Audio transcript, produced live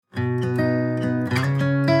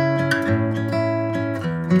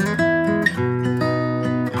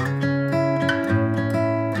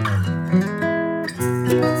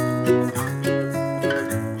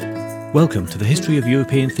Welcome to the History of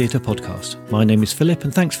European Theatre podcast. My name is Philip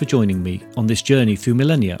and thanks for joining me on this journey through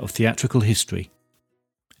millennia of theatrical history.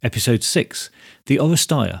 Episode 6, The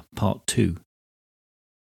Oresteia, Part 2.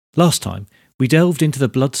 Last time, we delved into the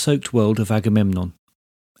blood-soaked world of Agamemnon.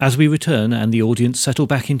 As we return and the audience settle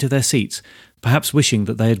back into their seats, perhaps wishing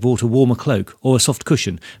that they had brought a warmer cloak or a soft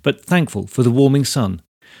cushion, but thankful for the warming sun,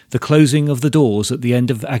 the closing of the doors at the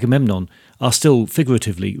end of Agamemnon are still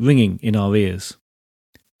figuratively ringing in our ears.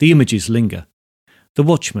 The images linger. The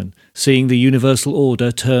watchman seeing the universal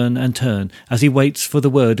order turn and turn as he waits for the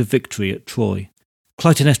word of victory at Troy.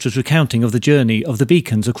 Clytemnestra's recounting of the journey of the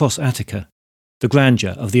beacons across Attica. The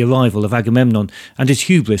grandeur of the arrival of Agamemnon and his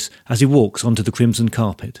hubris as he walks onto the crimson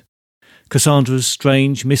carpet. Cassandra's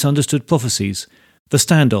strange, misunderstood prophecies. The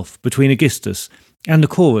standoff between Aegisthus and the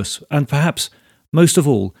chorus, and perhaps, most of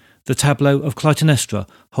all, the tableau of Clytemnestra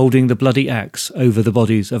holding the bloody axe over the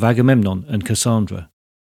bodies of Agamemnon and Cassandra.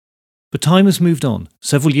 But time has moved on,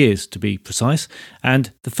 several years to be precise,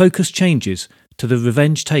 and the focus changes to the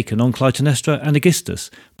revenge taken on Clytemnestra and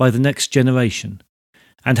Aegisthus by the next generation,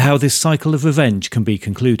 and how this cycle of revenge can be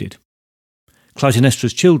concluded.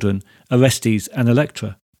 Clytemnestra's children, Orestes and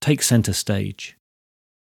Electra, take centre stage.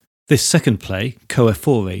 This second play,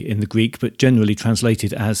 Koephore in the Greek but generally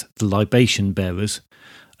translated as The Libation Bearers,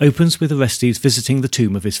 opens with Orestes visiting the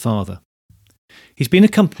tomb of his father. He's been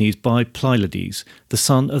accompanied by Pylades, the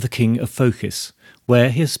son of the king of Phocis, where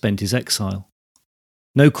he has spent his exile.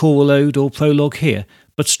 No choral ode or prologue here,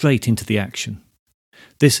 but straight into the action.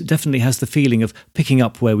 This definitely has the feeling of picking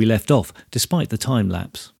up where we left off, despite the time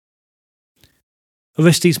lapse.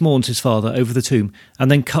 Orestes mourns his father over the tomb and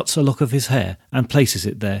then cuts a lock of his hair and places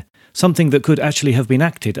it there, something that could actually have been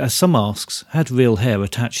acted as some masks had real hair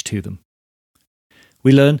attached to them.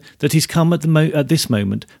 We learn that he's come at this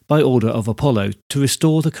moment by order of Apollo to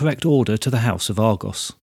restore the correct order to the house of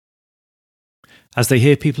Argos. As they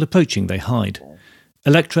hear people approaching, they hide.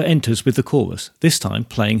 Electra enters with the chorus, this time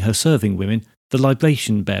playing her serving women, the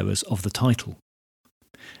libation bearers of the title.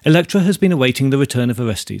 Electra has been awaiting the return of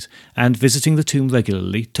Orestes and visiting the tomb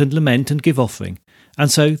regularly to lament and give offering, and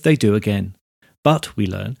so they do again. But we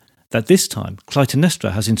learn that this time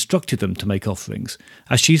Clytemnestra has instructed them to make offerings,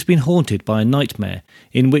 as she's been haunted by a nightmare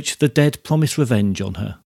in which the dead promise revenge on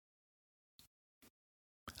her.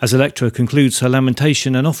 As Electra concludes her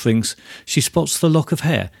lamentation and offerings, she spots the lock of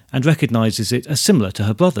hair and recognises it as similar to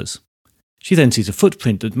her brother's. She then sees a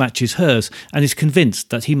footprint that matches hers and is convinced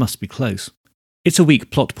that he must be close. It's a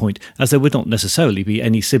weak plot point, as there would not necessarily be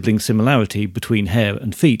any sibling similarity between hair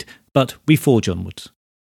and feet, but we forge onwards.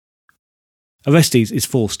 Orestes is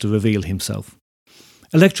forced to reveal himself.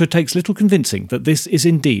 Electra takes little convincing that this is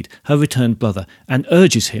indeed her returned brother and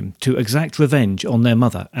urges him to exact revenge on their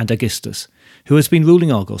mother and Aegisthus, who has been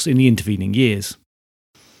ruling Argos in the intervening years.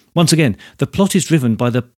 Once again, the plot is driven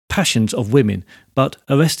by the passions of women, but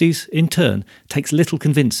Orestes, in turn, takes little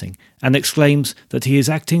convincing and exclaims that he is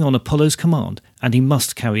acting on Apollo's command and he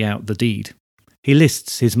must carry out the deed. He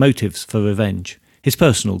lists his motives for revenge, his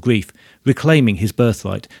personal grief, reclaiming his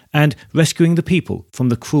birthright, and rescuing the people from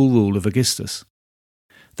the cruel rule of Aegisthus.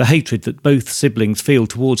 The hatred that both siblings feel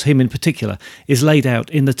towards him in particular is laid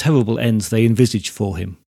out in the terrible ends they envisage for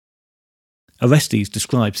him. Orestes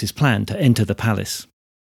describes his plan to enter the palace.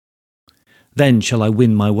 Then shall I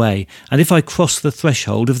win my way, and if I cross the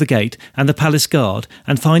threshold of the gate and the palace guard,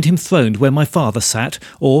 and find him throned where my father sat,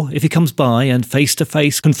 or if he comes by and face to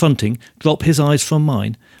face confronting, drop his eyes from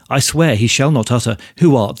mine, I swear he shall not utter,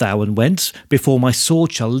 "Who art thou and whence?" before my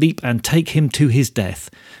sword shall leap and take him to his death.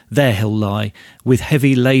 There he'll lie, with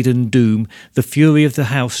heavy laden doom, the fury of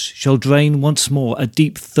the house shall drain once more a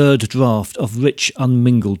deep third draught of rich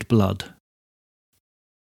unmingled blood.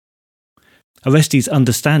 Orestes'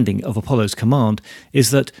 understanding of Apollo's command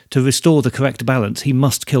is that to restore the correct balance he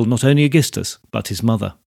must kill not only Aegisthus but his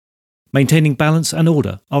mother. Maintaining balance and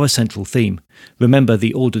order are a central theme. Remember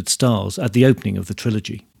the ordered stars at the opening of the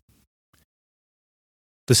trilogy.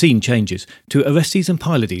 The scene changes to Orestes and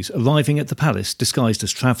Pylades arriving at the palace disguised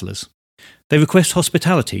as travellers. They request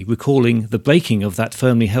hospitality, recalling the breaking of that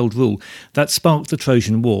firmly held rule that sparked the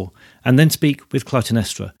Trojan War, and then speak with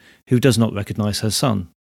Clytemnestra, who does not recognise her son.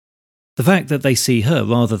 The fact that they see her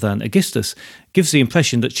rather than Aegisthus gives the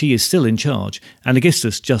impression that she is still in charge and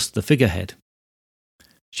Aegisthus just the figurehead.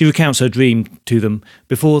 She recounts her dream to them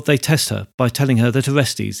before they test her by telling her that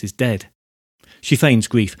Orestes is dead. She feigns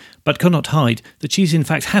grief, but cannot hide that she's in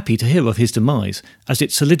fact happy to hear of his demise, as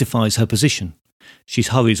it solidifies her position. She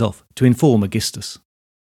hurries off to inform Aegisthus.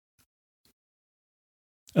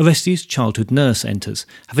 Orestes' childhood nurse enters,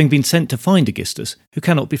 having been sent to find Aegisthus, who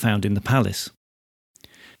cannot be found in the palace.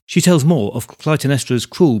 She tells more of Clytemnestra's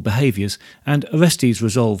cruel behaviours, and Orestes'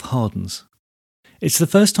 resolve hardens. It's the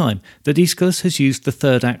first time that Aeschylus has used the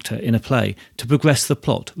third actor in a play to progress the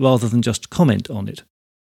plot rather than just comment on it.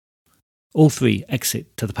 All three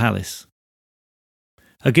exit to the palace.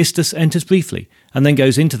 Aegisthus enters briefly and then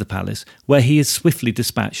goes into the palace, where he is swiftly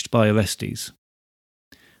dispatched by Orestes.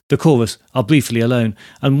 The chorus are briefly alone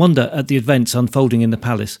and wonder at the events unfolding in the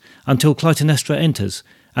palace until Clytemnestra enters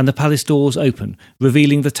and the palace doors open,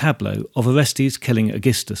 revealing the tableau of Orestes killing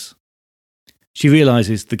Aegisthus. She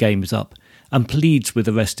realises the game is up and pleads with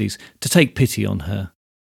Orestes to take pity on her.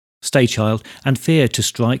 "Stay, child, and fear to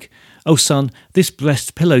strike. O son, this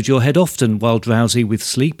breast pillowed your head often while drowsy with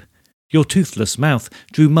sleep. Your toothless mouth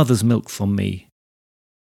drew mother's milk from me."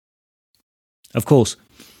 Of course,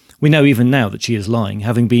 we know even now that she is lying,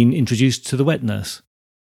 having been introduced to the wet nurse.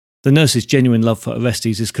 The nurse's genuine love for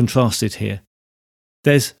Orestes is contrasted here.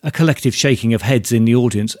 There's a collective shaking of heads in the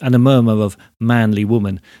audience and a murmur of "manly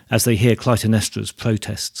woman" as they hear Clytemnestra's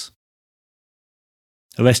protests.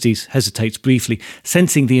 Orestes hesitates briefly,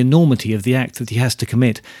 sensing the enormity of the act that he has to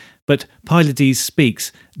commit, but Pylades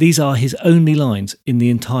speaks. These are his only lines in the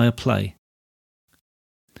entire play.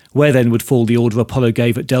 Where then would fall the order Apollo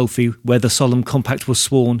gave at Delphi, where the solemn compact was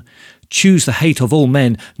sworn? "Choose the hate of all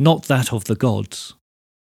men, not that of the gods."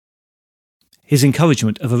 His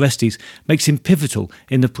encouragement of Orestes makes him pivotal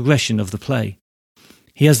in the progression of the play.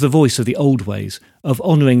 He has the voice of the old ways, of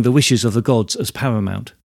honouring the wishes of the gods as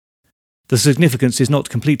paramount. The significance is not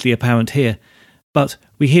completely apparent here, but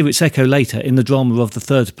we hear its echo later in the drama of the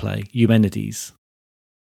third play, Eumenides.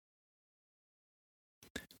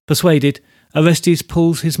 Persuaded, Orestes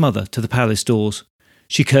pulls his mother to the palace doors.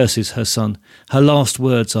 She curses her son. Her last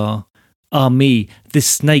words are, "Ah me, this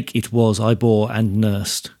snake it was I bore and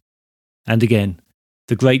nursed." And again,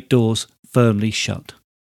 the great doors firmly shut.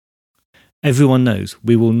 Everyone knows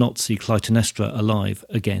we will not see Clytemnestra alive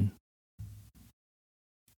again.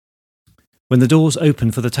 When the doors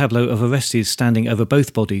open for the tableau of Orestes standing over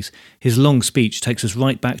both bodies, his long speech takes us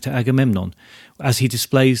right back to Agamemnon, as he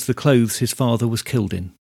displays the clothes his father was killed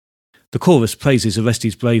in. The chorus praises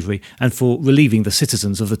Orestes' bravery and for relieving the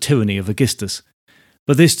citizens of the tyranny of Aegisthus.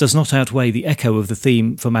 But this does not outweigh the echo of the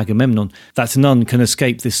theme from Agamemnon that none can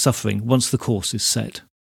escape this suffering once the course is set.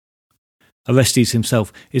 Orestes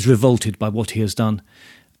himself is revolted by what he has done,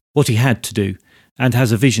 what he had to do, and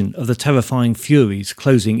has a vision of the terrifying Furies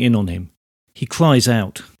closing in on him. He cries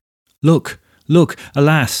out, "Look, look,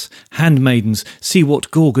 alas, handmaidens, see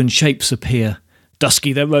what Gorgon shapes appear.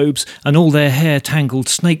 Dusky their robes, and all their hair tangled,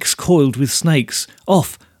 snakes coiled with snakes.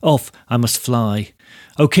 Off, off, I must fly.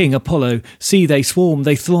 O King Apollo, see they swarm,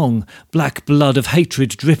 they throng, black blood of hatred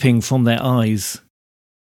dripping from their eyes."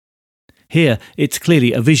 Here it's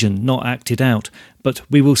clearly a vision not acted out, but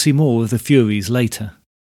we will see more of the Furies later.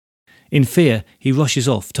 In fear, he rushes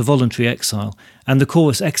off to voluntary exile, and the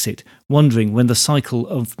chorus exit, wondering when the cycle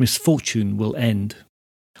of misfortune will end.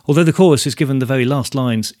 Although the chorus is given the very last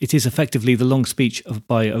lines, it is effectively the long speech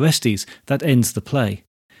by Orestes that ends the play.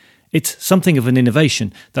 It's something of an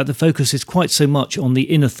innovation that the focus is quite so much on the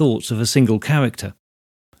inner thoughts of a single character.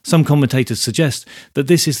 Some commentators suggest that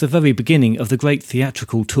this is the very beginning of the great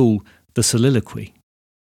theatrical tool, the soliloquy.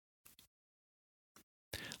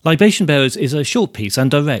 Libation Bearers is a short piece and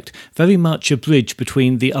direct, very much a bridge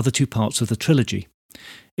between the other two parts of the trilogy.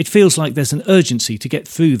 It feels like there's an urgency to get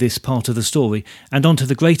through this part of the story and onto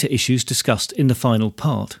the greater issues discussed in the final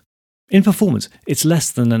part. In performance, it's less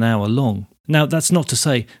than an hour long. Now, that's not to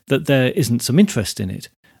say that there isn't some interest in it.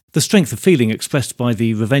 The strength of feeling expressed by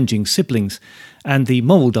the revenging siblings and the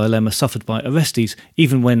moral dilemma suffered by Orestes,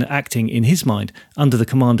 even when acting in his mind under the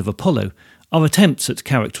command of Apollo, are attempts at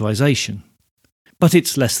characterisation. But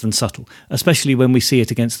it's less than subtle, especially when we see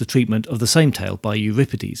it against the treatment of the same tale by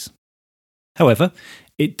Euripides. However,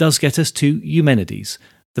 it does get us to Eumenides,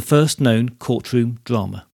 the first known courtroom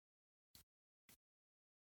drama.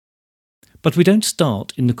 But we don't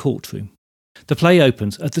start in the courtroom. The play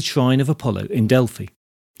opens at the shrine of Apollo in Delphi.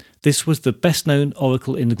 This was the best-known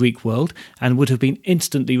oracle in the Greek world and would have been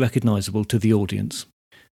instantly recognisable to the audience.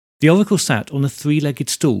 The oracle sat on a three-legged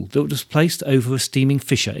stool that was placed over a steaming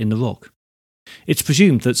fissure in the rock. It's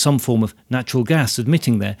presumed that some form of natural gas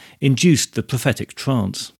admitting there induced the prophetic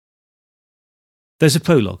trance. There's a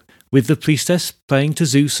prologue, with the priestess praying to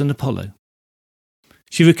Zeus and Apollo.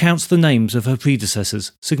 She recounts the names of her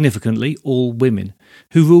predecessors, significantly all women,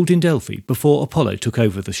 who ruled in Delphi before Apollo took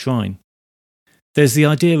over the shrine. There's the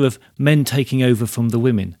idea of men taking over from the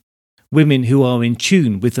women who are in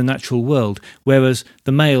tune with the natural world, whereas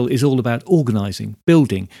the male is all about organising,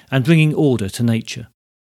 building, and bringing order to nature.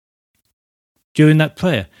 During that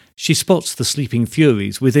prayer, She spots the sleeping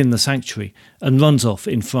Furies within the sanctuary and runs off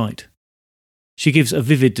in fright. She gives a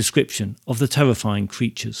vivid description of the terrifying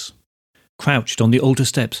creatures. Crouched on the altar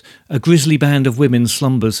steps, a grisly band of women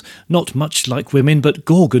slumbers, not much like women, but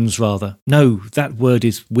gorgons rather. No, that word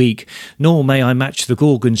is weak, nor may I match the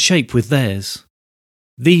gorgon's shape with theirs.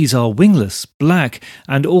 These are wingless, black,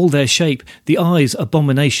 and all their shape, the eyes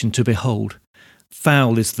abomination to behold.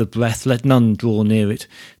 Foul is the breath, let none draw near it,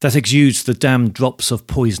 that exudes the damned drops of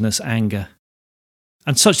poisonous anger.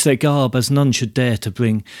 And such their garb as none should dare to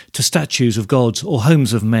bring to statues of gods or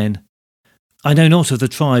homes of men. I know not of the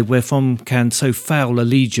tribe wherefrom can so foul a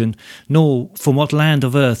legion, nor from what land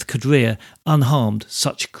of earth could rear, unharmed,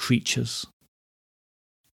 such creatures.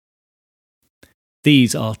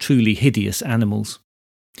 These are truly hideous animals.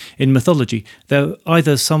 In mythology, they're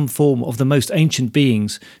either some form of the most ancient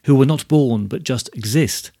beings who were not born but just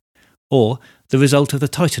exist, or the result of the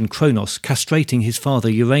Titan Kronos castrating his father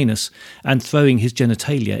Uranus and throwing his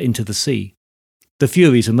genitalia into the sea. The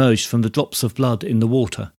Furies emerged from the drops of blood in the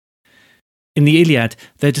water. In the Iliad,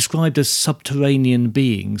 they're described as subterranean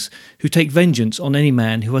beings who take vengeance on any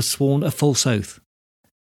man who has sworn a false oath.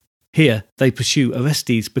 Here, they pursue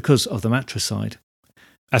Orestes because of the matricide.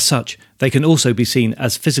 As such, they can also be seen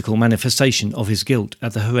as physical manifestation of his guilt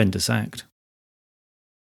at the horrendous act.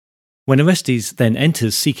 When Orestes then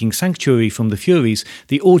enters seeking sanctuary from the Furies,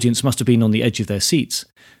 the audience must have been on the edge of their seats.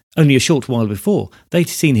 Only a short while before, they'd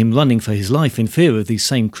seen him running for his life in fear of these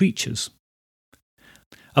same creatures.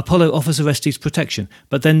 Apollo offers Orestes protection,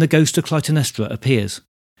 but then the ghost of Clytemnestra appears.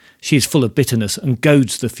 She is full of bitterness and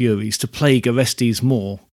goads the Furies to plague Orestes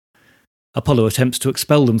more. Apollo attempts to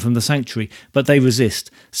expel them from the sanctuary, but they resist,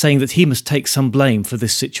 saying that he must take some blame for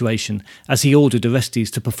this situation, as he ordered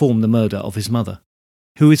Orestes to perform the murder of his mother.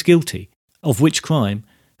 Who is guilty? Of which crime?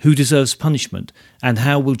 Who deserves punishment? And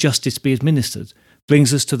how will justice be administered?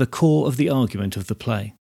 Brings us to the core of the argument of the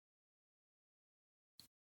play.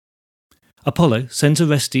 Apollo sends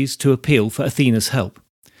Orestes to appeal for Athena's help.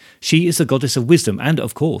 She is the goddess of wisdom and,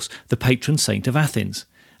 of course, the patron saint of Athens,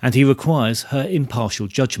 and he requires her impartial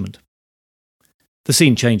judgment. The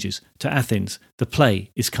scene changes to Athens. The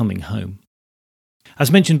play is coming home.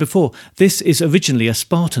 As mentioned before, this is originally a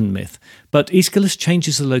Spartan myth, but Aeschylus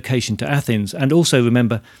changes the location to Athens, and also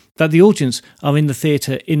remember that the audience are in the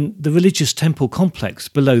theatre in the religious temple complex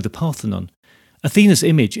below the Parthenon. Athena's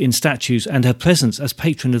image in statues and her presence as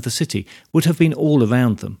patron of the city would have been all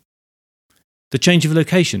around them. The change of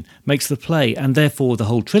location makes the play, and therefore the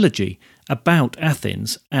whole trilogy, about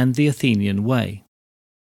Athens and the Athenian way.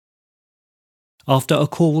 After a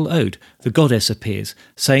choral ode, the goddess appears,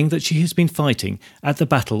 saying that she has been fighting at the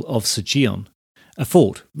Battle of Sogeion, a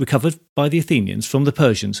fort recovered by the Athenians from the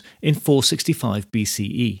Persians in 465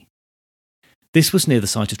 BCE. This was near the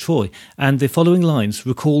site of Troy, and the following lines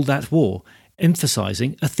recall that war,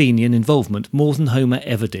 emphasising Athenian involvement more than Homer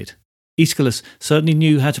ever did. Aeschylus certainly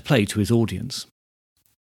knew how to play to his audience.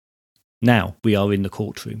 Now we are in the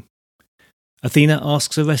courtroom. Athena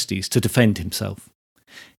asks Orestes to defend himself.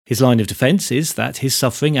 His line of defence is that his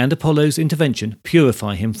suffering and Apollo's intervention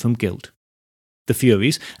purify him from guilt. The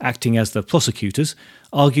Furies, acting as the prosecutors,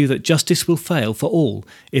 argue that justice will fail for all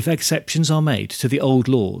if exceptions are made to the old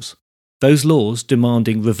laws, those laws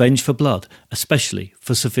demanding revenge for blood, especially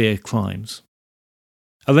for severe crimes.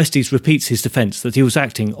 Orestes repeats his defence that he was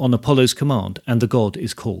acting on Apollo's command and the god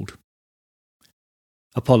is called.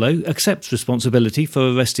 Apollo accepts responsibility for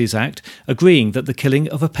Orestes' act, agreeing that the killing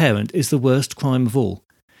of a parent is the worst crime of all.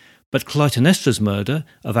 But Clytemnestra's murder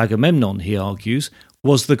of Agamemnon, he argues,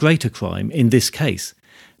 was the greater crime in this case,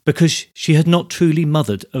 because she had not truly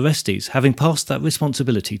mothered Orestes, having passed that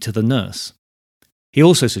responsibility to the nurse. He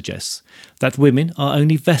also suggests that women are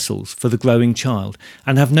only vessels for the growing child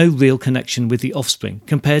and have no real connection with the offspring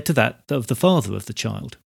compared to that of the father of the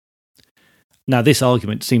child. Now, this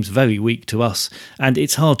argument seems very weak to us, and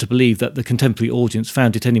it's hard to believe that the contemporary audience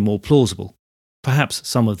found it any more plausible. Perhaps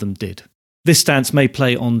some of them did. This stance may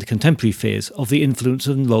play on the contemporary fears of the influence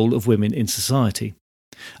and role of women in society.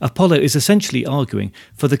 Apollo is essentially arguing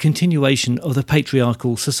for the continuation of the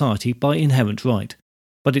patriarchal society by inherent right,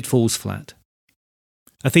 but it falls flat.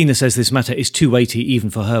 Athena says this matter is too weighty even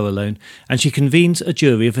for her alone, and she convenes a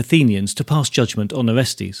jury of Athenians to pass judgment on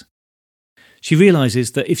Orestes. She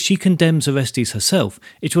realises that if she condemns Orestes herself,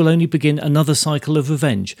 it will only begin another cycle of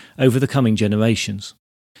revenge over the coming generations.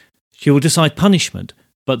 She will decide punishment,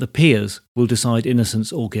 but the peers will decide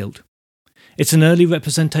innocence or guilt. It's an early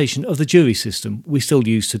representation of the jury system we still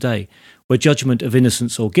use today, where judgment of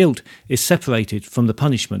innocence or guilt is separated from the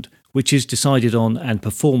punishment, which is decided on and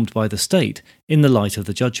performed by the state in the light of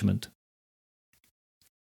the judgment.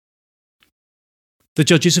 The The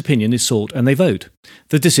judge's opinion is sought and they vote.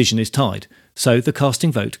 The decision is tied, so the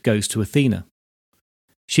casting vote goes to Athena.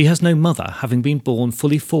 She has no mother, having been born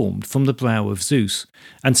fully formed from the brow of Zeus,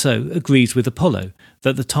 and so agrees with Apollo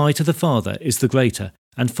that the tie to the father is the greater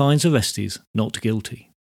and finds Orestes not guilty.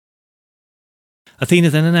 Athena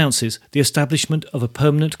then announces the establishment of a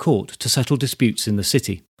permanent court to settle disputes in the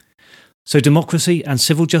city. So democracy and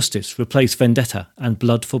civil justice replace vendetta and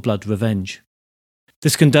blood-for-blood revenge.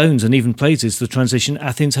 This condones and even praises the transition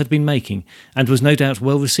Athens had been making and was no doubt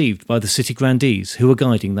well received by the city grandees who were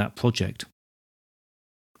guiding that project.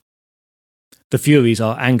 The Furies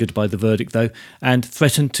are angered by the verdict, though, and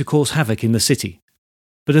threaten to cause havoc in the city.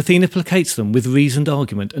 But Athena placates them with reasoned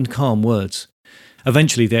argument and calm words.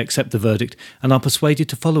 Eventually they accept the verdict and are persuaded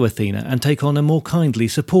to follow Athena and take on a more kindly,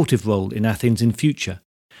 supportive role in Athens in future.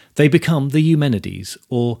 They become the Eumenides,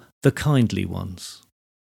 or the kindly ones.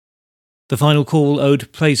 The final choral ode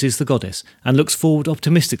praises the goddess and looks forward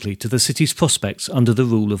optimistically to the city's prospects under the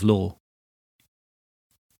rule of law.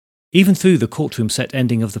 Even through the courtroom set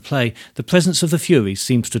ending of the play, the presence of the Furies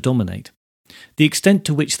seems to dominate. The extent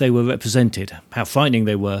to which they were represented, how frightening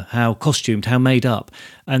they were, how costumed, how made up,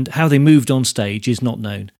 and how they moved on stage is not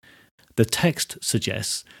known. The text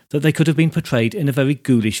suggests that they could have been portrayed in a very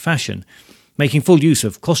ghoulish fashion, making full use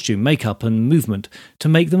of costume, makeup and movement to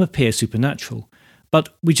make them appear supernatural, but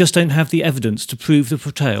we just don't have the evidence to prove the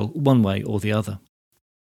portrayal one way or the other.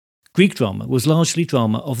 Greek drama was largely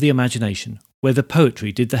drama of the imagination, where the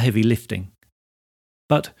poetry did the heavy lifting.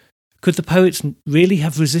 But could the poets really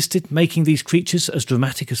have resisted making these creatures as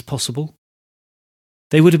dramatic as possible?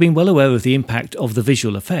 They would have been well aware of the impact of the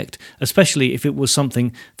visual effect, especially if it was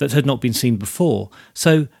something that had not been seen before,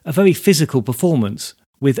 so a very physical performance,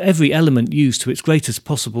 with every element used to its greatest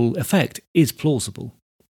possible effect, is plausible.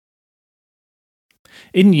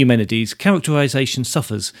 In Eumenides, characterization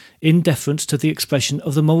suffers in deference to the expression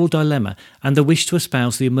of the moral dilemma and the wish to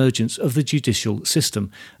espouse the emergence of the judicial system,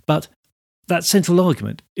 but that central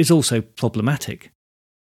argument is also problematic.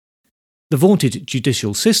 The vaunted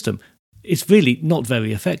judicial system is really not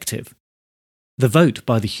very effective. The vote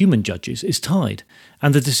by the human judges is tied,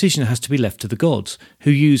 and the decision has to be left to the gods,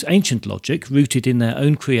 who use ancient logic rooted in their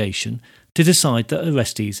own creation to decide that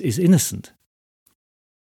Orestes is innocent.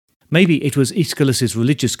 Maybe it was Aeschylus's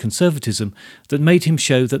religious conservatism that made him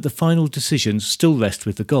show that the final decisions still rest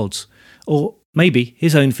with the gods, or maybe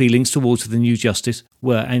his own feelings towards the new justice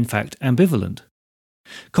were in fact ambivalent.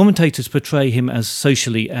 Commentators portray him as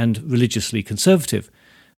socially and religiously conservative,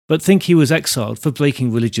 but think he was exiled for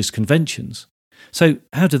breaking religious conventions. So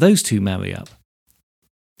how do those two marry up?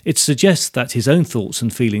 It suggests that his own thoughts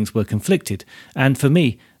and feelings were conflicted, and for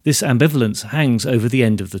me, this ambivalence hangs over the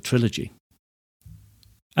end of the trilogy.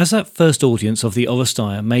 As that first audience of the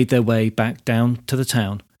Oresteia made their way back down to the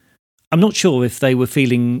town, I'm not sure if they were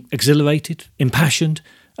feeling exhilarated, impassioned,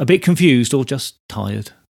 a bit confused, or just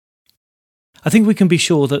tired. I think we can be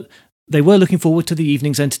sure that they were looking forward to the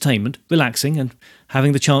evening's entertainment, relaxing and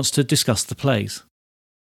having the chance to discuss the plays.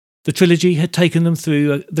 The trilogy had taken them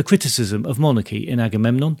through the criticism of monarchy in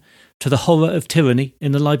Agamemnon, to the horror of tyranny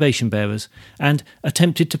in the libation bearers, and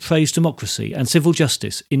attempted to praise democracy and civil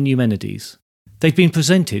justice in Eumenides. They've been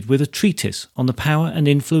presented with a treatise on the power and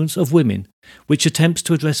influence of women, which attempts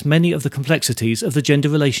to address many of the complexities of the gender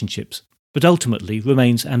relationships, but ultimately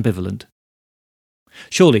remains ambivalent.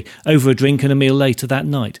 Surely, over a drink and a meal later that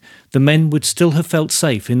night, the men would still have felt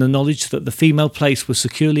safe in the knowledge that the female place was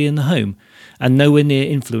securely in the home and nowhere near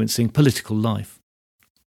influencing political life.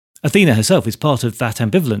 Athena herself is part of that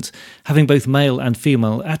ambivalence, having both male and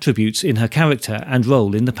female attributes in her character and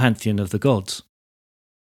role in the pantheon of the gods.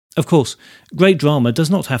 Of course, great drama does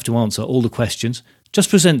not have to answer all the questions, just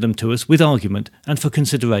present them to us with argument and for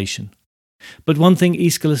consideration. But one thing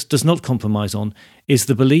Aeschylus does not compromise on is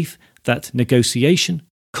the belief that negotiation,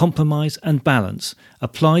 compromise and balance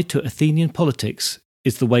applied to Athenian politics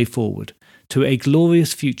is the way forward to a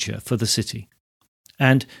glorious future for the city.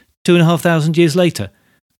 And 2,500 years later,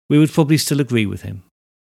 we would probably still agree with him.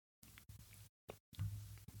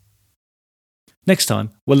 Next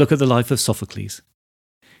time, we'll look at the life of Sophocles.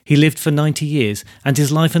 He lived for 90 years, and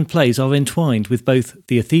his life and plays are entwined with both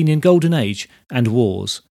the Athenian Golden Age and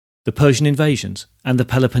wars, the Persian invasions and the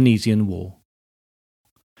Peloponnesian War.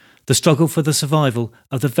 The struggle for the survival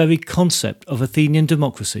of the very concept of Athenian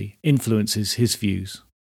democracy influences his views.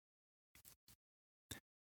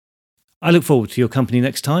 I look forward to your company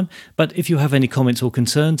next time, but if you have any comments or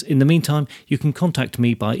concerns, in the meantime, you can contact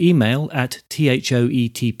me by email at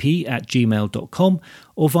thoetp@gmail.com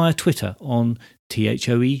or via Twitter on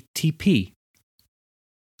thoetp.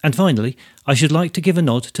 And finally, I should like to give a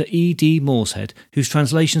nod to E.D. Morshead, whose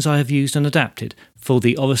translations I have used and adapted for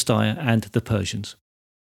the Oresteia and the Persians.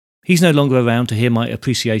 He's no longer around to hear my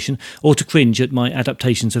appreciation or to cringe at my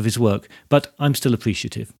adaptations of his work, but I'm still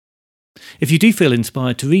appreciative. If you do feel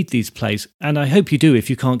inspired to read these plays, and I hope you do if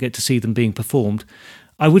you can't get to see them being performed,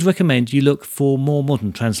 I would recommend you look for more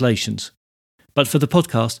modern translations. But for the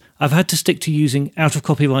podcast, I've had to stick to using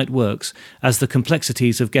out-of-copyright works, as the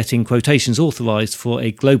complexities of getting quotations authorised for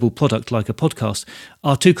a global product like a podcast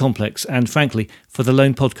are too complex and, frankly, for the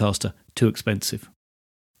lone podcaster, too expensive.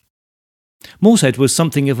 Morshead was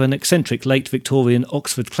something of an eccentric late Victorian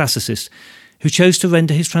Oxford classicist who chose to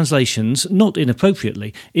render his translations, not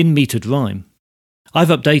inappropriately, in metered rhyme. I've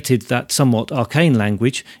updated that somewhat arcane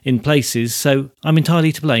language in places, so I'm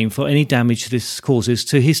entirely to blame for any damage this causes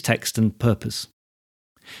to his text and purpose.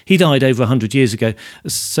 He died over 100 years ago,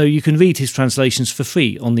 so you can read his translations for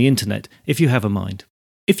free on the internet if you have a mind.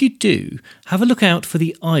 If you do, have a look out for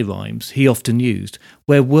the I-rhymes he often used,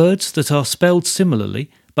 where words that are spelled similarly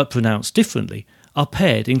but pronounced differently are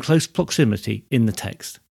paired in close proximity in the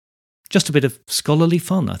text. Just a bit of scholarly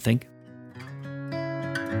fun, I think.